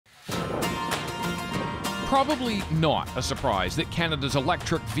Probably not a surprise that Canada's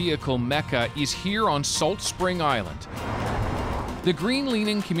electric vehicle mecca is here on Salt Spring Island. The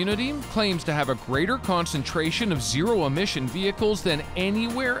green-leaning community claims to have a greater concentration of zero-emission vehicles than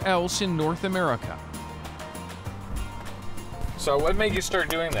anywhere else in North America. So what made you start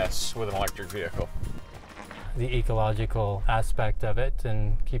doing this with an electric vehicle? The ecological aspect of it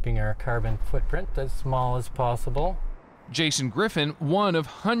and keeping our carbon footprint as small as possible. Jason Griffin, one of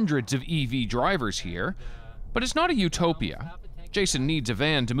hundreds of EV drivers here, but it's not a utopia. Jason needs a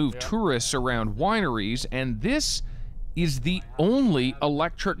van to move tourists around wineries, and this is the only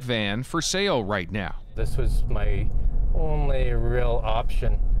electric van for sale right now. This was my only real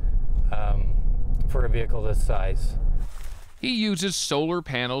option for a vehicle this size. He uses solar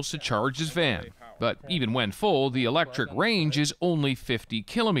panels to charge his van, but even when full, the electric range is only 50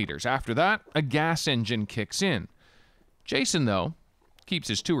 kilometers. After that, a gas engine kicks in. Jason, though, keeps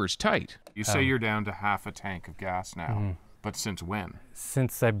his tours tight. You say you're down to half a tank of gas now, but since when?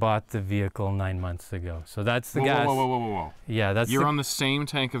 Since I bought the vehicle 9 months ago. So that's the gas. Whoa. Yeah, that's You're on the same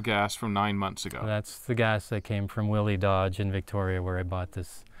tank of gas from 9 months ago. That's the gas that came from Willie Dodge in Victoria, where I bought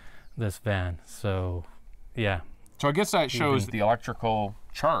this van. So, yeah. So I guess that shows the electrical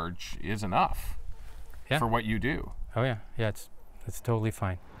charge is enough for what you do. Oh yeah, it's totally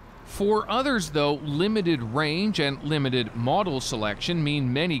fine. For others, though, limited range and limited model selection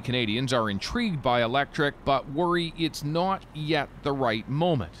mean many Canadians are intrigued by electric, but worry it's not yet the right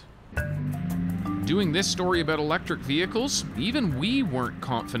moment. Doing this story about electric vehicles, even we weren't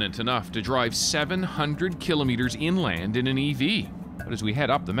confident enough to drive 700 kilometers inland in an EV. But as we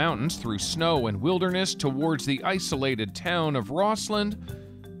head up the mountains through snow and wilderness towards the isolated town of Rossland,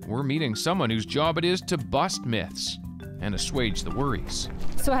 we're meeting someone whose job it is to bust myths and assuage the worries.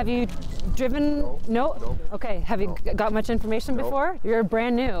 So have you driven? No? Okay, have you got much information before? You're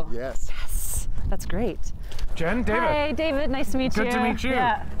brand new. Yes. Yes, that's great. Jen, David. Hi, David, nice to meet you. Good to meet you.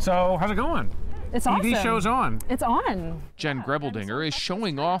 Yeah. So how's it going? It's awesome. EV show's on. It's on. Jen Grebeldinger is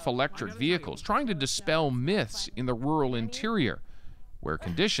showing off electric vehicles, trying to dispel myths in the rural interior, where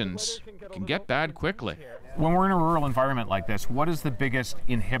conditions can get bad quickly. When we're in a rural environment like this, what is the biggest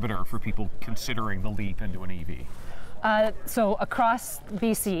inhibitor for people considering the leap into an EV? So across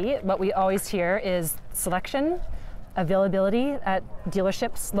BC, what we always hear is selection, availability at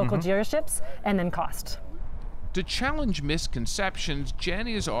dealerships, local dealerships, and then cost. To challenge misconceptions, Jen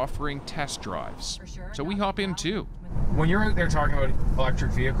is offering test drives. So we hop in too. When you're out there talking about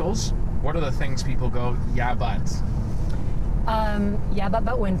electric vehicles, what are the things people go, yeah, but? Yeah,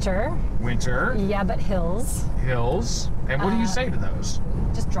 but winter. Winter. Yeah, but hills. Hills. And what do you say to those?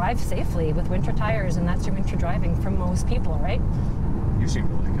 Just drive safely with winter tires, and that's your winter driving for most people, right? You seem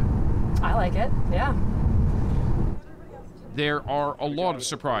to like it. I like it, yeah. There are a lot of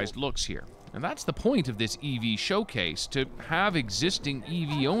surprised looks here. And that's the point of this EV showcase, to have existing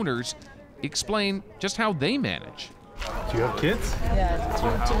EV owners explain just how they manage. Do you have kids? Yeah, two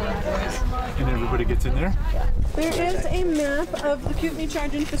boys. And everybody gets in there? Yeah. There is a map of the Kootenay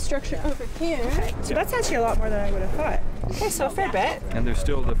charge infrastructure over here. Okay. So that's actually a lot more than I would have thought. Okay, so a fair bit. And there's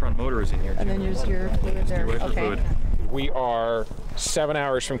still the front motors in here too. And then there's your fluid there. Okay. Fluid. We are 7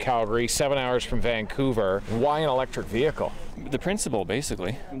 hours from Calgary, 7 hours from Vancouver. Why an electric vehicle? The principle,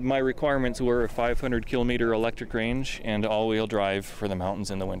 basically. My requirements were a 500 kilometer electric range and all-wheel drive for the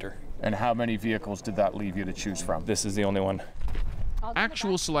mountains in the winter. And how many vehicles did that leave you to choose from? This is the only one.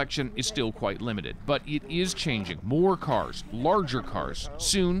 Actual selection is still quite limited, but it is changing. More cars, larger cars,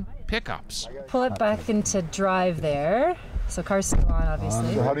 soon pickups. Pull it back into drive there. So car's still on,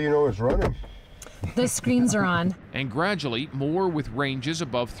 obviously. So how do you know it's running? The screens are on. And gradually, more with ranges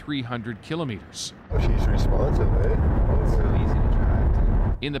above 300 kilometers. Oh, she's responsive, eh? It's so easy to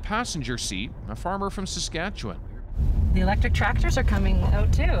drive. In the passenger seat, a farmer from Saskatchewan. The electric tractors are coming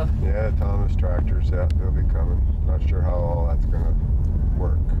out too. Yeah, Thomas tractors, yeah, they'll be coming. Not sure how all that's gonna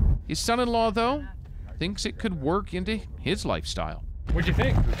work. His son-in-law, though, thinks it could work into his lifestyle. What'd you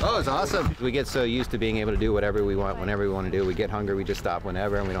think? Oh, it's awesome. We get so used to being able to do whatever we want, whenever we want to do. We get hungry, we just stop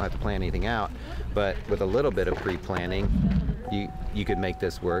whenever, and we don't have to plan anything out. But with a little bit of pre-planning, you could make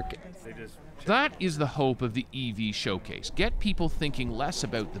this work. That is the hope of the EV showcase. Get people thinking less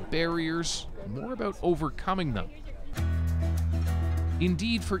about the barriers, more about overcoming them.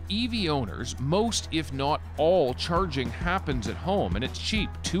 Indeed, for EV owners, most, if not all, charging happens at home, and it's cheap,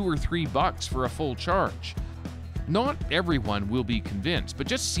 $2 or $3 for a full charge. Not everyone will be convinced, but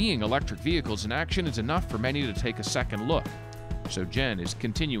just seeing electric vehicles in action is enough for many to take a second look. So Jen is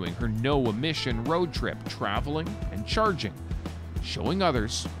continuing her no-emission road trip, traveling and charging, showing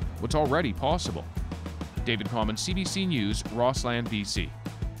others what's already possible. David Common, CBC News, Rossland, BC.